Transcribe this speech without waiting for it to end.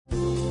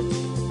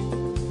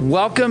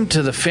Welcome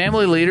to the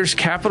Family Leaders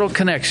Capital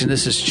Connection.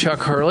 This is Chuck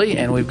Hurley,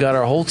 and we've got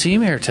our whole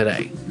team here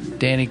today.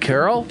 Danny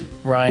Carroll,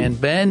 Ryan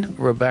Ben,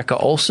 Rebekah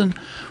Olson.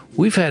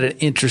 We've had an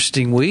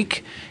interesting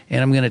week,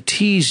 and I'm going to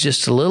tease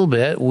just a little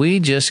bit. We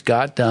just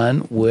got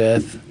done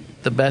with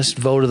the best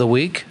vote of the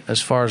week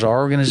as far as our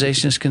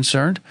organization is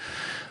concerned.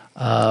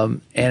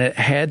 And it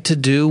had to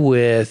do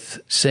with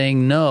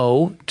saying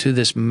no to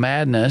this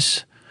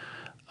madness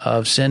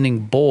of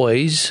sending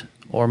boys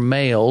or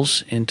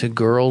males into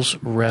girls'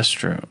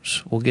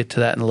 restrooms. We'll get to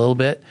that in a little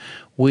bit.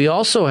 We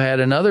also had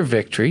another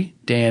victory.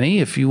 Danny,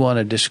 if you want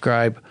to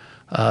describe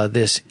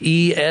this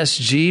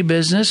ESG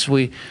business,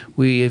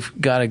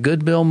 we've got a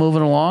good bill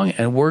moving along,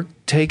 and we're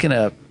taking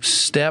a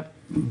step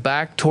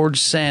back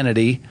towards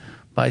sanity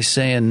by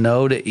saying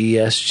no to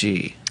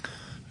ESG.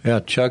 Yeah,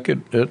 Chuck,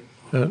 it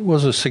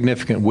was a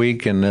significant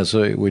week, and as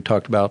we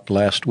talked about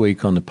last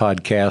week on the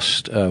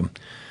podcast,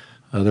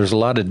 there's a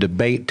lot of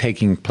debate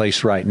taking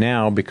place right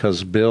now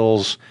because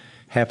bills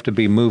have to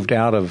be moved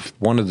out of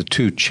one of the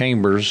two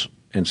chambers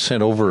and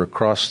sent over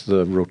across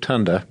the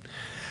rotunda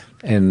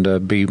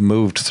and be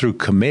moved through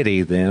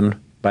committee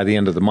then by the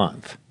end of the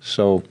month.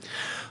 So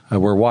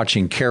we're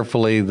watching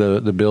carefully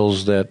the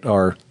bills that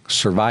are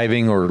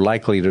surviving or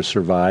likely to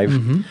survive.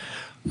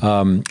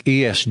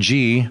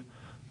 ESG,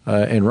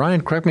 and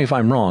Ryan, correct me if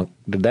I'm wrong,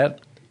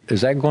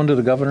 is that going to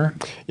the governor?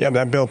 Yeah,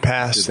 that bill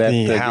passed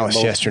the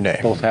House yesterday.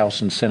 Both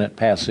House and Senate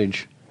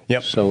passage.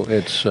 Yep. So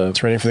it's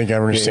ready for the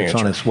governor's signature.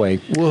 It's on its way.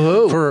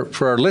 Woohoo.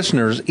 For our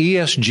listeners,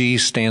 ESG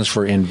stands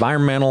for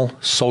Environmental,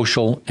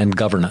 Social, and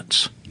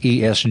Governance,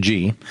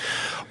 ESG.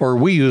 Or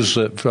we use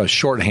a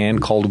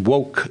shorthand called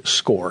woke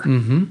score.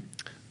 Mm-hmm.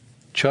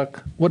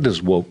 Chuck, what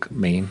does woke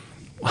mean?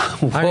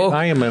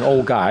 I am an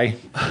old guy.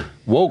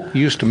 Woke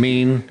used to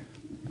mean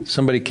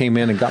somebody came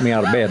in and got me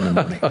out of bed in the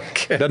morning.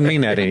 Okay. Doesn't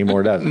mean that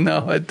anymore, does it?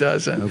 No, it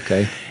doesn't.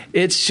 Okay.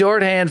 It's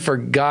shorthand for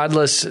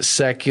godless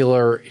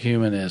secular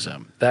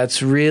humanism.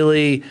 That's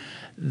really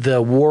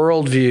the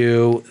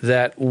worldview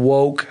that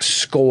woke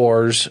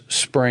scores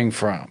spring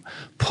from,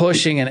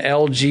 pushing an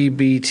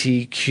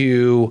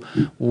LGBTQ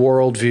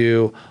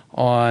worldview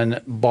on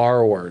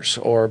borrowers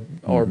or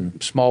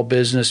small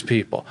business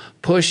people,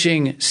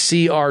 pushing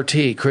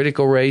CRT,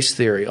 critical race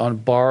theory, on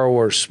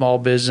borrowers, small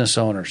business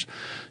owners.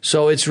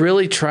 So it's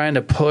really trying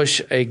to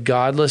push a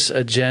godless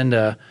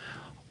agenda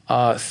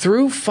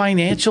through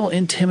financial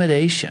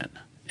intimidation.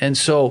 And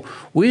so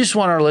we just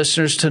want our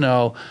listeners to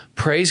know,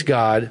 praise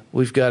God,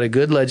 we've got a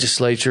good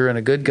legislature and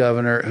a good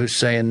governor who's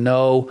saying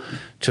no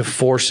to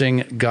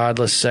forcing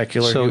godless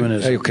secular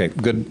humanism. Okay,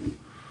 good.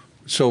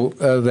 So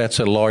that's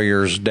a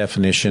lawyer's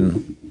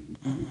definition,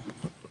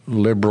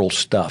 liberal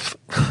stuff.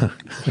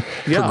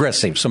 Yeah.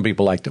 Progressive. Some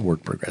people like the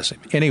word progressive.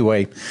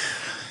 Anyway,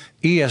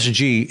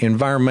 ESG,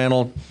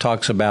 environmental,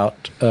 talks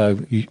about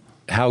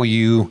how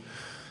you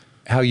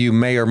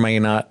may or may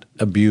not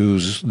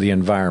abuse the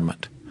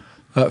environment.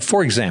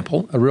 For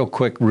example, a real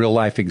quick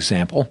real-life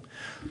example,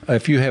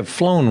 if you have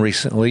flown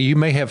recently, you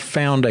may have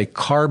found a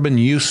carbon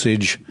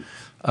usage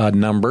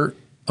number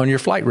on your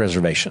flight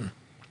reservation.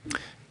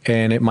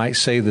 And it might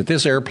say that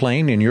this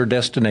airplane in your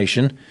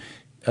destination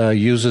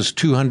uses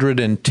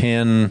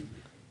 210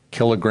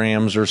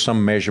 kilograms or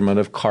some measurement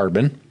of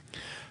carbon.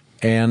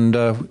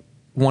 And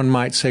one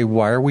might say,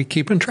 why are we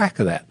keeping track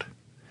of that?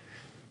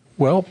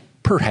 Well,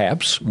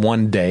 perhaps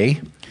one day,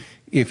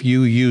 if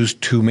you use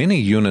too many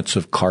units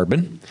of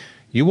carbon,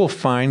 you will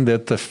find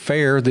that the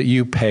fare that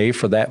you pay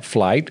for that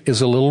flight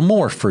is a little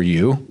more for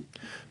you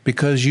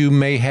because you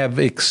may have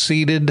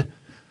exceeded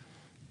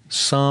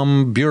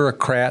some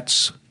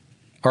bureaucrat's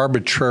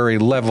arbitrary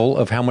level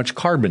of how much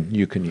carbon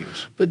you can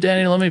use. But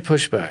Danny, let me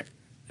push back.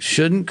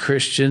 Shouldn't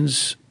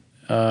Christians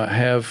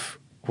have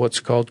what's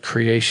called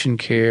creation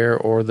care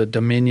or the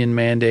dominion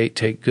mandate,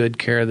 take good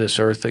care of this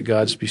earth that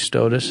God's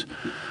bestowed us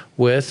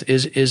with?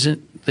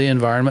 Isn't the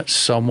environment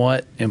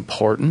somewhat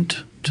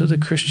important to the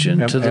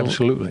Christian,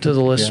 absolutely, to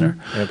the listener?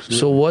 Yeah, absolutely.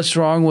 So what's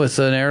wrong with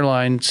an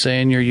airline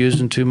saying you're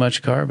using too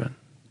much carbon?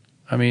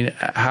 I mean,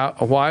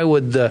 why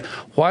would the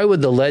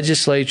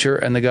legislature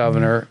and the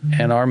governor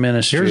and our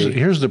ministry?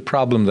 Here's the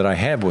problem that I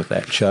have with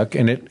that, Chuck,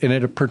 and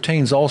it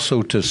pertains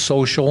also to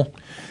social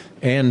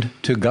and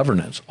to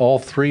governance. All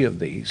three of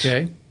these.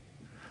 Okay.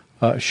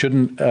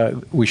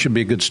 We should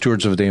be good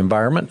stewards of the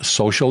environment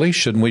socially?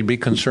 Shouldn't we be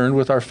concerned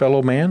with our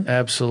fellow man?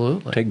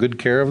 Absolutely. Take good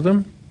care of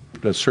them.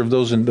 Serve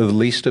those in the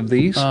least of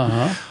these.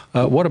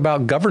 What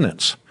about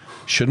governance?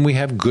 Shouldn't we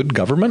have good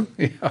government?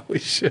 Yeah, we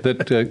should.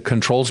 That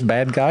controls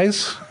bad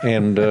guys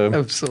and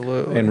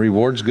absolutely and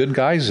rewards good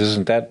guys?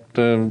 Isn't that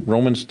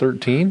Romans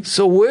 13?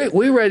 So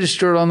we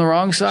registered on the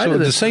wrong side of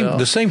this. So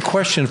the same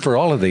question for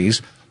all of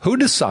these: who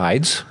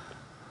decides?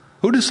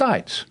 Who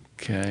decides?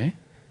 Okay,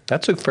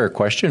 that's a fair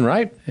question,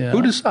 right? Yeah.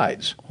 Who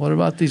decides? What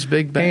about these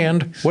big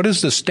banks? And what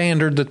is the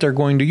standard that they're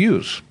going to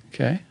use?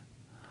 Okay.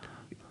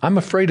 I'm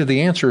afraid of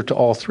the answer to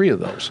all three of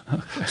those.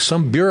 Okay.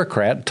 Some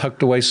bureaucrat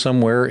tucked away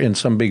somewhere in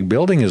some big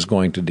building is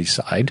going to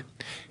decide,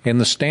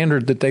 and the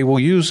standard that they will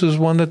use is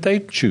one that they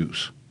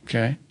choose.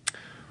 Okay.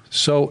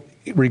 So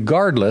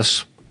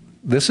regardless,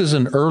 this is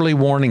an early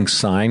warning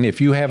sign.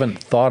 If you haven't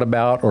thought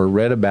about or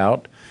read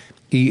about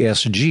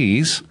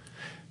ESGs,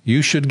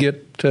 you should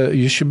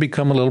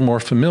become a little more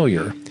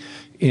familiar.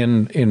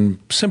 In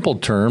simple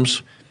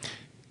terms,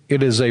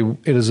 it is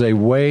a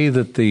way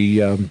that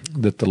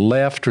the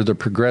left or the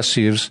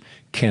progressives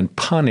can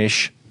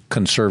punish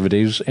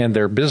conservatives and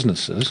their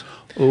businesses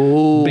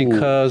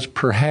because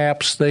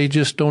perhaps they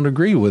just don't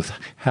agree with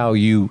how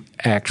you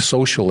act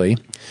socially.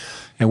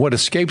 And what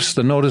escapes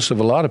the notice of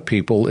a lot of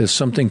people is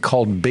something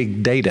called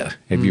big data.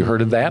 Have you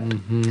heard of that?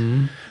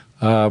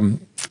 Mm-hmm.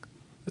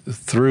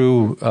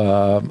 Through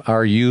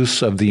our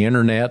use of the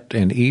internet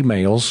and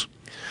emails,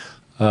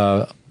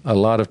 a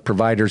lot of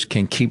providers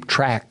can keep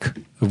track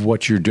of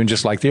what you're doing,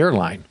 just like the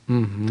airline.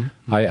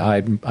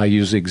 Mm-hmm. I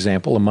used the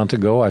example a month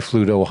ago. I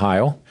flew to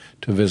Ohio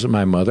to visit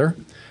my mother.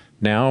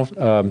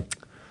 Now,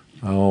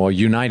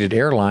 United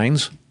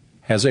Airlines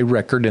has a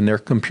record in their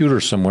computer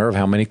somewhere of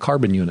how many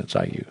carbon units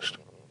I used.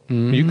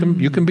 Mm-hmm.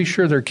 You can be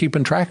sure they're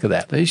keeping track of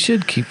that. They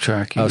should keep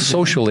track.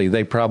 Socially,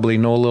 they probably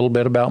know a little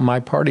bit about my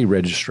party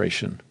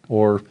registration,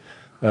 or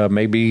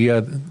maybe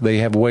they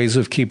have ways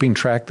of keeping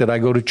track that I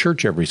go to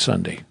church every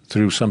Sunday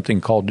through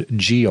something called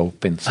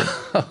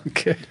geofencing.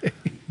 Okay.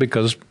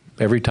 Because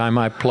every time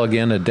I plug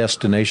in a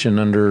destination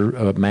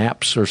under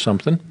maps or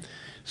something,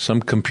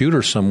 some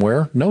computer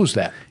somewhere knows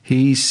that.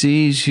 He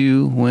sees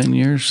you when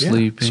you're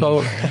sleeping.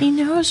 So he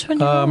knows when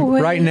you're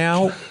awake. Right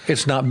now,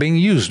 it's not being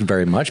used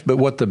very much. But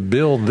what the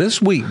bill this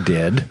week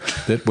did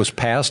that was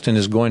passed and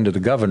is going to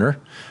the governor,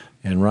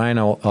 and Ryan,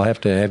 I'll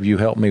have to have you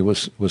help me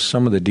with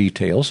some of the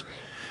details.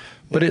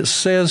 But it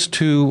says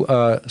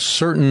to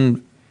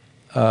certain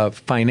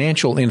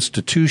financial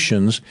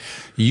institutions,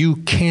 you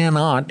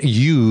cannot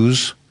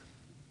use,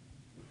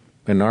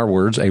 in our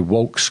words, a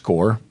woke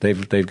score.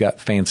 They've got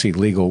fancy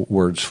legal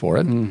words for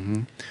it,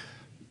 mm-hmm.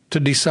 to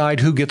decide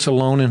who gets a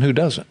loan and who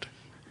doesn't,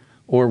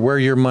 or where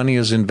your money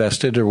is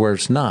invested or where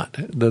it's not.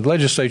 The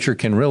legislature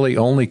can really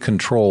only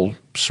control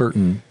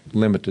certain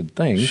limited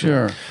things.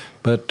 Sure.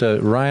 But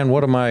Ryan,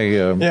 what am I?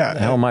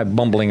 How am I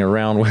bumbling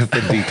around with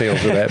the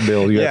details of that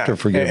bill? You have to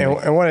forgive me.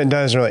 And what it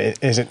does really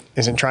is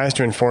it tries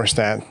to enforce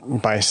that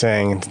by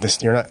saying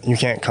this: you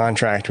can't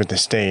contract with the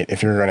state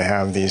if you're going to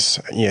have these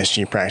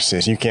ESG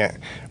practices.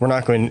 We're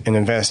not going to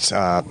invest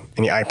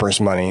any IPERS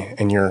money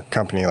in your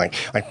company like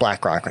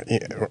BlackRock.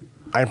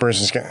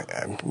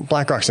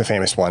 BlackRock's the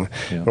famous one,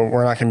 but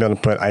we're not going to be able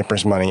to put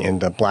IPERS money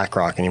into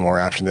BlackRock anymore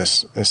after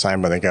this is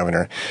signed by the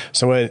governor.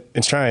 So what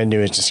it's trying to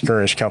do is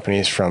discourage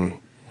companies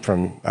from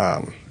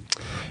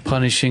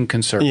punishing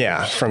conservatives.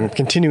 Yeah, from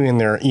continuing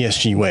their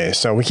ESG ways.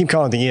 So we keep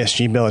calling it the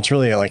ESG bill. It's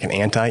really like an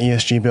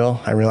anti-ESG bill.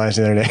 I realized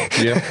the other day.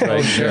 Yeah,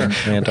 right. Sure.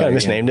 Kind of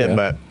misnamed it,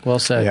 but well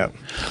said. Yeah.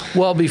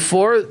 Well,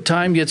 before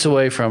time gets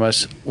away from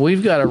us,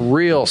 we've got a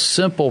real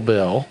simple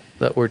bill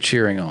that we're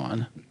cheering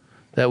on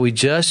that we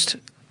just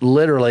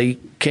literally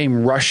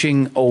came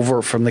rushing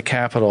over from the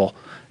Capitol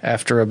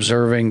after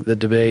observing the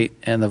debate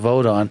and the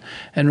vote on.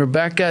 And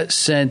Rebekah,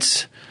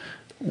 since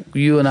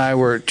you and I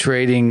were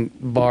trading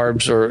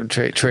barbs or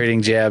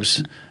trading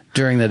jabs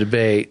during the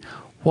debate,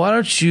 why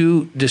don't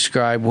you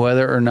describe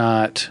whether or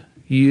not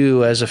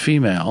you, as a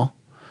female,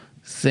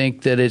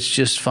 think that it's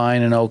just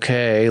fine and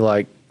okay,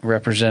 like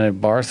Representative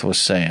Barth was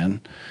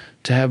saying,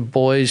 to have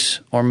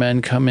boys or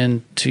men come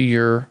into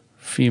your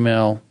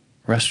female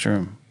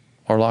restroom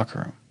or locker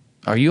room?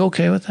 Are you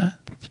okay with that?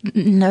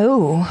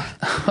 No.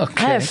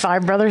 Okay. I have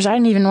 5 brothers. I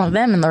didn't even want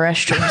them in the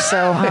restroom.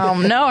 So,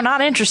 no, not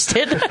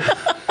interested.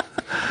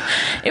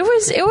 It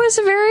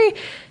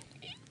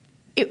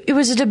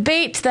was a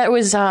debate that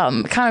was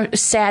kind of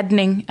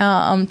saddening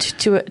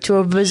to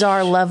a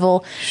bizarre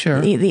level. Sure.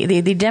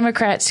 The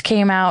Democrats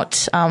came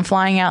out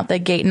flying out the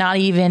gate, not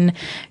even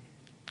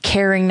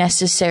caring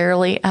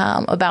necessarily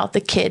about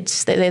the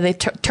kids. They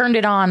turned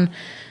it on,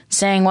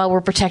 saying, well,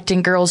 we're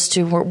protecting girls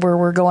too,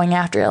 we're going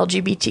after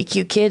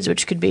LGBTQ kids,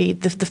 which could be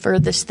the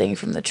furthest thing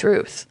from the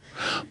truth.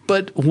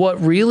 But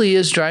what really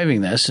is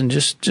driving this, and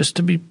just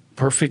to be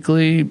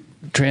perfectly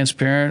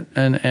transparent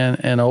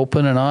and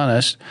open and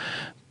honest,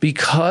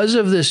 because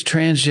of this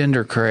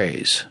transgender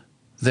craze,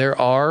 there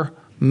are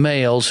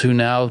males who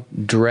now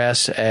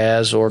dress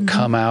as or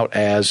come out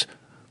as,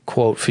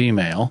 quote,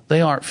 female.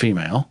 They aren't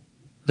female.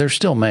 They're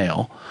still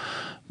male.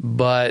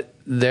 But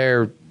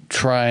they're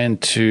trying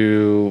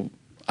to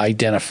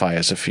identify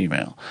as a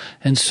female.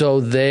 And so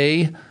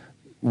they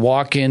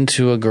walk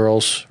into a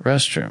girl's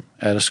restroom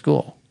at a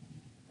school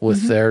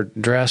with their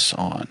dress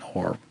on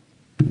or,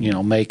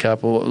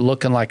 makeup,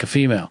 looking like a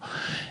female.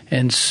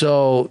 And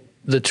so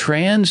the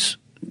trans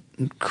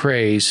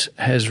craze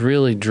has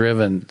really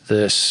driven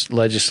this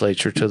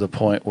legislature to the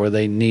point where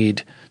they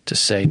need to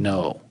say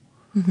no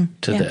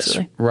to this,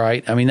 absolutely.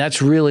 Right? I mean,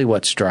 that's really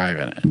what's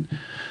driving it.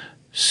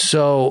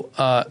 So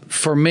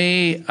for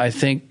me, I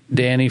think,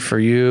 Danny, for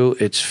you,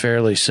 it's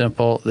fairly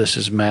simple. This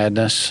is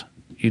madness.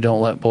 You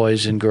don't let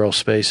boys in girl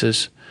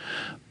spaces.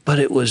 But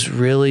it was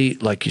really,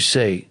 like you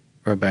say,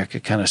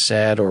 Rebekah, kind of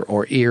sad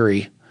or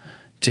eerie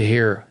to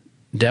hear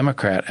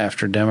Democrat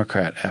after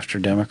Democrat after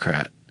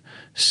Democrat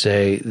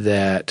say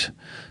that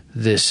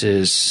this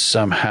is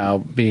somehow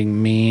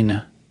being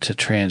mean to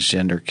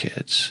transgender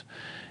kids,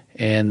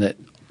 and that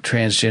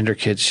transgender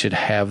kids should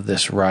have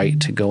this right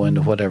to go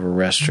into whatever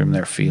restroom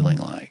they're feeling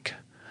like.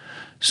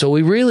 So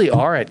we really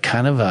are at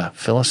kind of a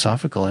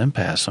philosophical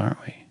impasse,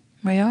 aren't we?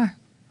 We are.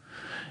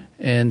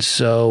 And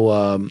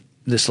so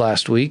this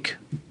last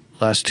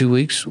 2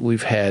 weeks,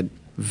 we've had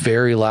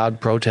very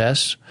loud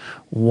protests.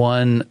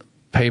 One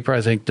paper,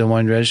 I think Des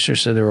Moines Register,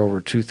 said there were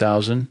over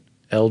 2,000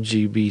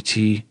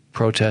 LGBT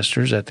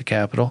protesters at the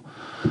Capitol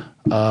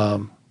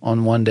on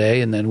one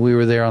day. And then we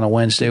were there on a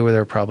Wednesday where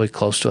there were probably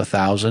close to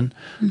 1,000.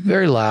 Mm-hmm.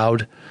 Very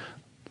loud.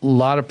 A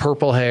lot of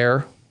purple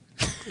hair.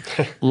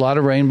 A lot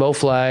of rainbow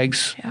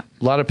flags. Yeah.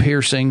 A lot of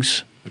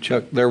piercings.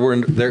 Chuck,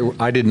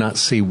 I did not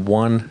see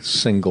one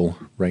single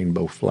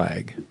rainbow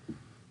flag.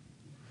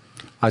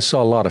 I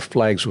saw a lot of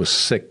flags with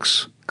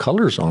 6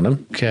 colors on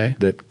them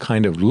that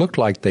kind of looked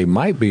like they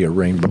might be a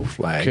rainbow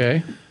flag.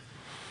 Okay.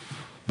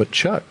 But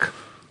Chuck,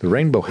 the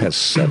rainbow has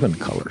 7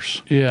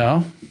 colors.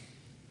 Yeah.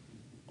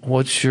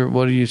 What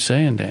are you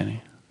saying,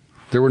 Danny?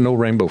 There were no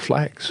rainbow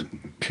flags.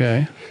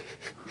 Okay.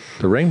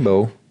 The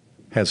rainbow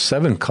has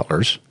 7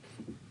 colors.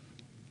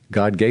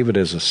 God gave it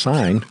as a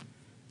sign,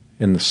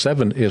 and the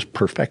 7 is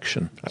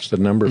perfection. That's the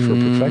number for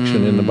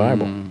perfection in the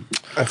Bible.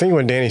 I think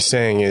what Danny's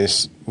saying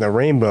is the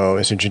rainbow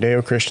is a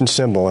Judeo-Christian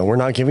symbol, and we're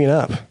not giving it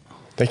up.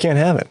 They can't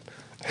have it.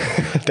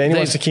 Danny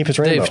wants to keep his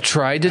rainbow. They've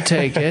tried to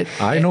take it.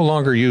 I no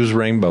longer use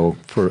rainbow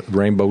for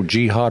rainbow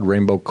jihad,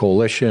 rainbow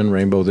coalition,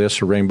 rainbow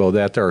this or rainbow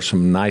that. There are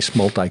some nice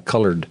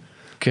multicolored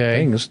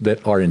things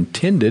that are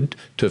intended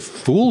to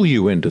fool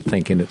you into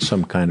thinking it's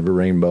some kind of a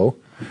rainbow.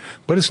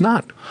 But it's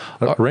not.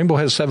 A rainbow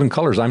has 7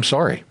 colors. I'm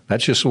sorry.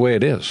 That's just the way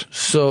it is.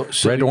 So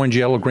red, orange,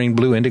 yellow, green,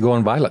 blue, indigo,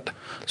 and violet.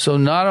 So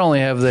not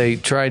only have they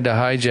tried to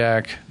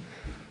hijack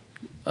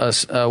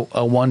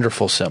a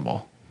wonderful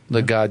symbol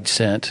that God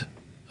sent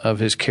of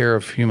his care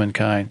of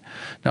humankind,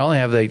 not only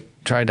have they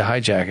tried to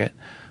hijack it,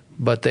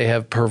 but they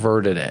have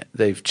perverted it.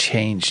 They've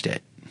changed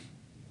it.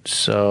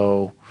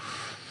 So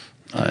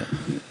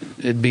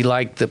it'd be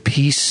like the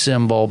peace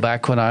symbol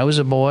back when I was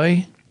a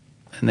boy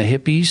and the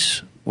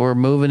hippies were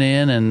moving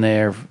in and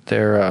their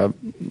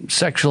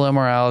sexual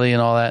immorality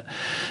and all that.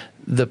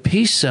 The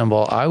peace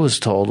symbol, I was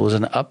told, was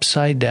an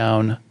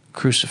upside-down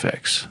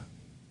crucifix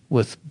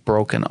with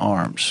broken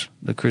arms.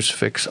 The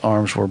crucifix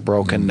arms were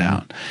broken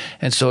down.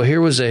 And so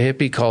here was a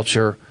hippie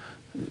culture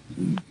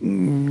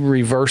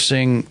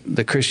reversing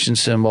the Christian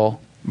symbol,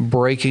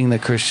 breaking the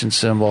Christian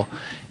symbol,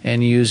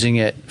 and using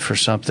it for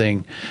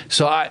something.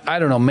 So I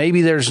don't know.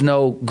 Maybe there's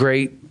no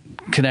great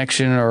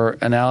connection or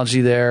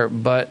analogy there,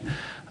 but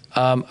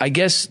I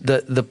guess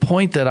the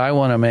point that I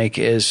want to make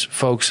is,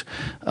 folks,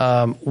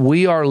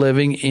 we are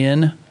living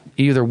in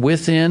either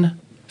within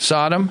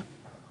Sodom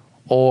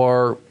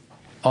or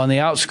on the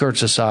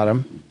outskirts of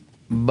Sodom.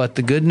 But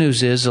the good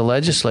news is the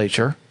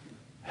legislature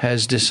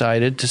has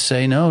decided to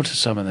say no to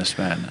some of this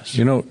madness.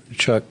 You know,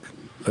 Chuck,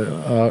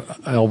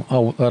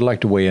 I'd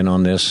like to weigh in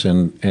on this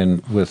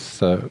and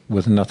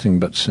with nothing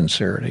but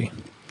sincerity.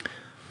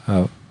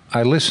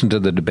 I listened to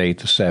the debate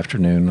this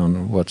afternoon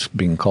on what's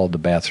being called the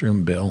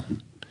bathroom bill.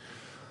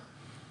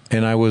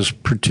 And I was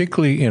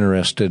particularly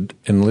interested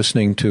in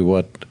listening to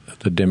what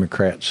the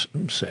Democrats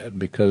said,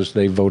 because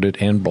they voted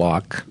en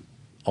bloc,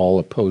 all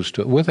opposed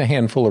to it, with a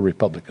handful of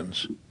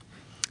Republicans.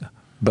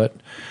 But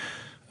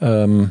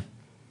they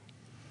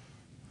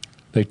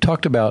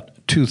talked about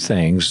 2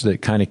 things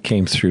that kind of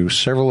came through.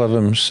 Several of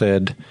them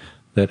said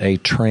that a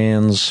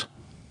trans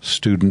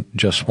student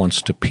just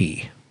wants to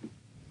pee.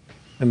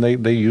 And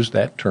they used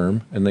that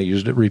term, and they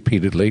used it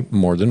repeatedly,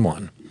 more than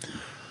one.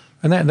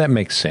 And that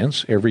makes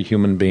sense. Every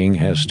human being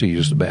has to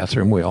use the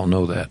bathroom. We all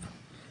know that.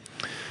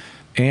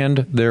 And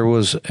there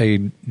was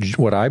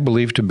what I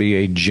believe to be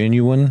a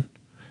genuine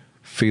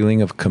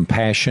feeling of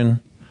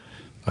compassion,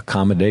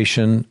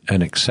 accommodation,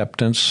 and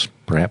acceptance,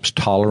 perhaps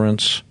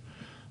tolerance,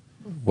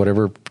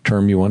 whatever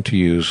term you want to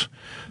use,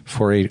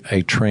 for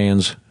a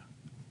trans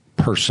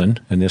person,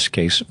 in this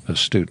case,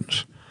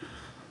 students.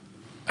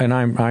 And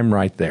I'm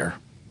right there.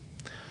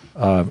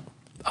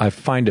 I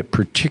find it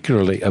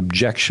particularly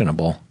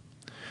objectionable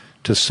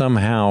to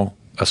somehow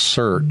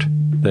assert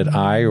that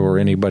I or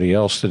anybody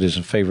else that is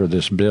in favor of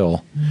this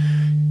bill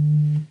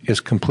is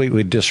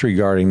completely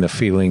disregarding the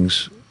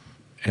feelings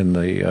and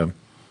the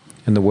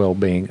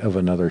well-being of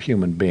another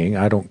human being.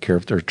 I don't care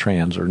if they're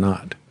trans or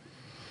not.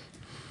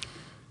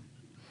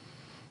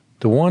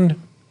 The one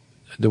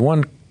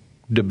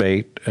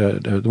debate,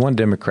 the one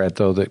Democrat,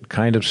 though, that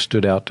kind of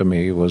stood out to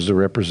me was the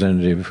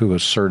representative who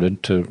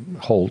asserted to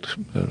Holt,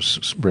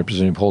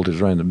 Representative Holt is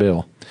running the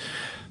bill,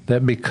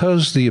 that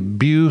because the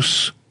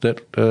abuse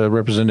that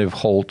Representative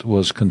Holt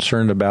was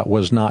concerned about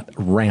was not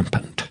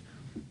rampant.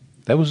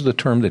 That was the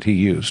term that he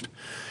used.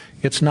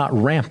 It's not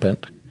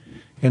rampant,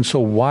 and so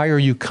why are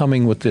you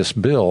coming with this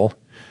bill?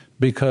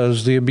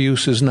 Because the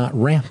abuse is not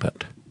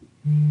rampant.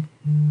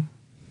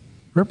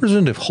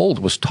 Representative Holt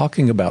was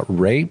talking about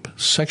rape,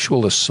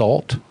 sexual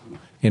assault,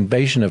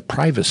 invasion of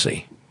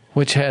privacy.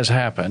 Which has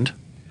happened.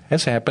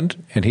 has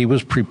happened, and he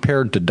was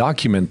prepared to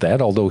document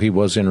that, although he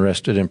was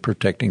interested in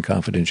protecting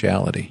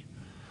confidentiality.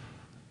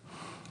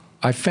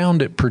 I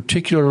found it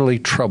particularly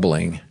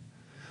troubling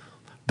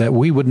that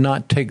we would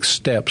not take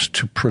steps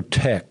to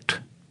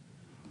protect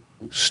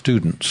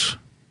students,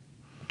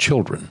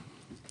 children,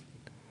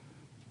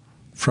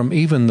 from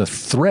even the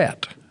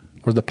threat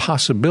or the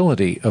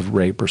possibility of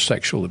rape or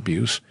sexual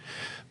abuse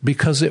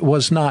because it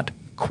was not,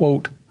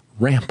 quote,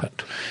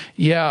 rampant.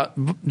 Yeah,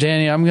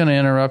 Danny, I'm going to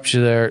interrupt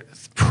you there.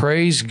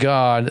 Praise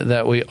God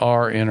that we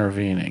are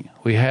intervening.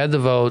 We had the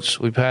votes,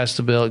 we passed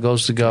the bill, it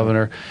goes to the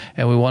governor,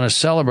 and we want to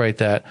celebrate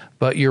that.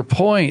 But your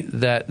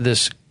point that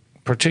this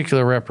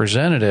particular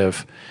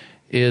representative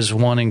is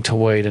wanting to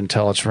wait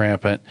until it's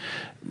rampant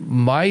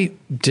might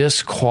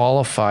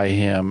disqualify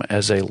him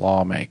as a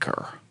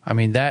lawmaker. I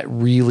mean, that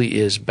really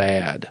is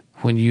bad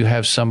when you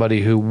have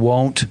somebody who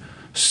won't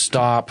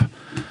stop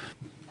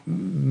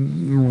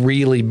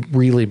really,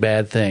 really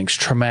bad things,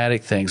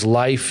 traumatic things,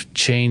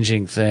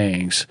 life-changing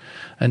things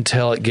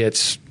until it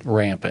gets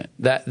rampant.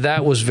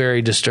 That was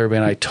very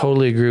disturbing. I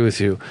totally agree with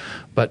you.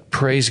 But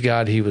praise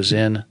God he was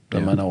in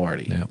the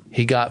minority. Yeah.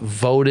 He got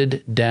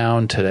voted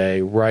down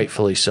today,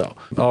 rightfully so.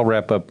 I'll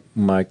wrap up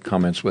my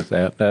comments with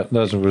that.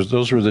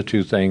 Those were the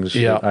two things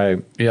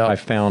I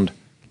found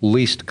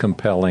least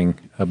compelling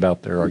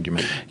about their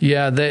argument.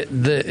 Yeah,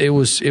 it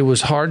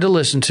was hard to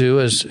listen to,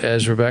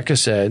 as Rebekah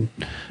said.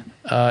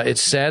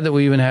 It's sad that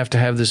we even have to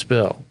have this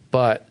bill,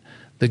 but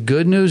the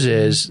good news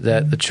is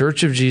that the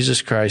Church of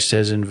Jesus Christ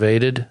has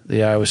invaded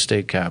the Iowa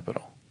State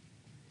Capitol.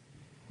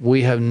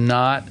 We have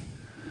not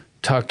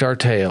tucked our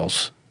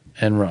tails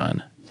and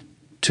run.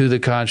 To the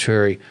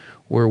contrary,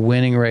 we're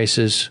winning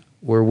races,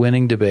 we're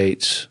winning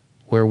debates,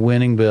 we're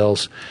winning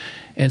bills.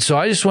 And so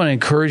I just want to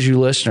encourage you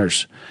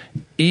listeners,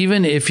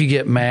 even if you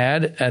get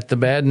mad at the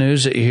bad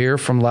news that you hear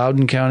from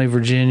Loudoun County,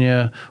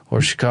 Virginia,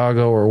 or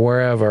Chicago, or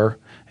wherever,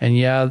 and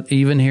yeah,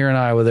 even here in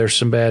Iowa, there's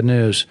some bad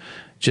news.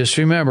 Just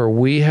remember,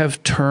 we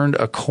have turned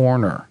a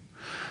corner.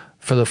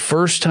 For the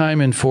first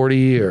time in 40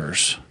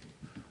 years,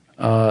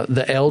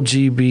 the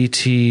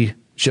LGBT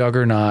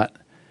juggernaut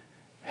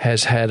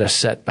has had a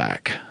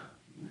setback.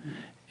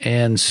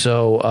 And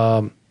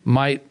so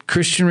might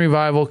Christian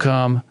revival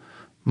come,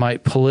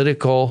 might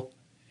political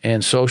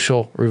and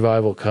social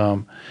revival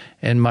come,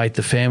 and might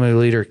the family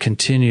leader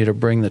continue to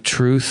bring the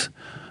truth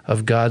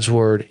of God's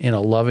word in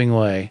a loving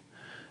way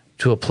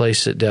to a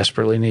place that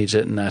desperately needs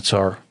it, and that's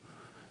our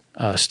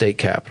state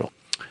capitol.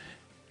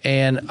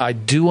 And I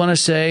do want to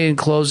say in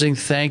closing,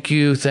 thank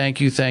you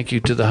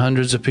to the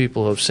hundreds of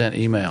people who have sent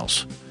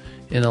emails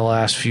in the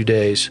last few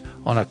days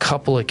on a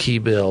couple of key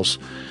bills.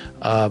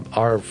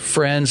 Our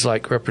friends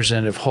like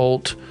Representative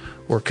Holt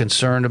were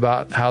concerned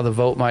about how the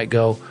vote might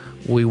go.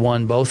 We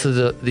won both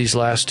of these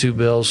last two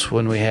bills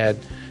when we had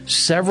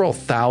several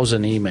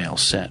thousand emails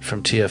sent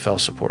from TFL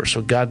supporters.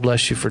 So God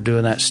bless you for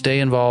doing that. Stay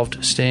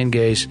involved, stay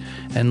engaged,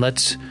 and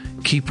let's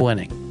keep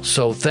winning.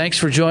 So thanks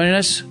for joining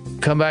us.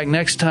 Come back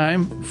next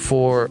time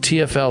for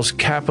TFL's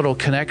Capital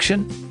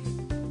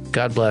Connection.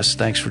 God bless.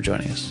 Thanks for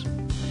joining us.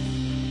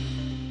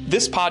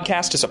 This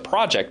podcast is a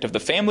project of the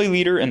Family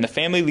Leader and the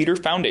Family Leader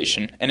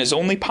Foundation and is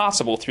only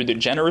possible through the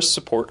generous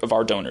support of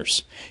our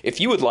donors. If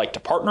you would like to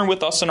partner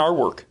with us in our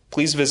work,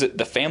 please visit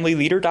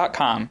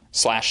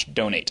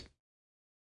thefamilyleader.com/donate.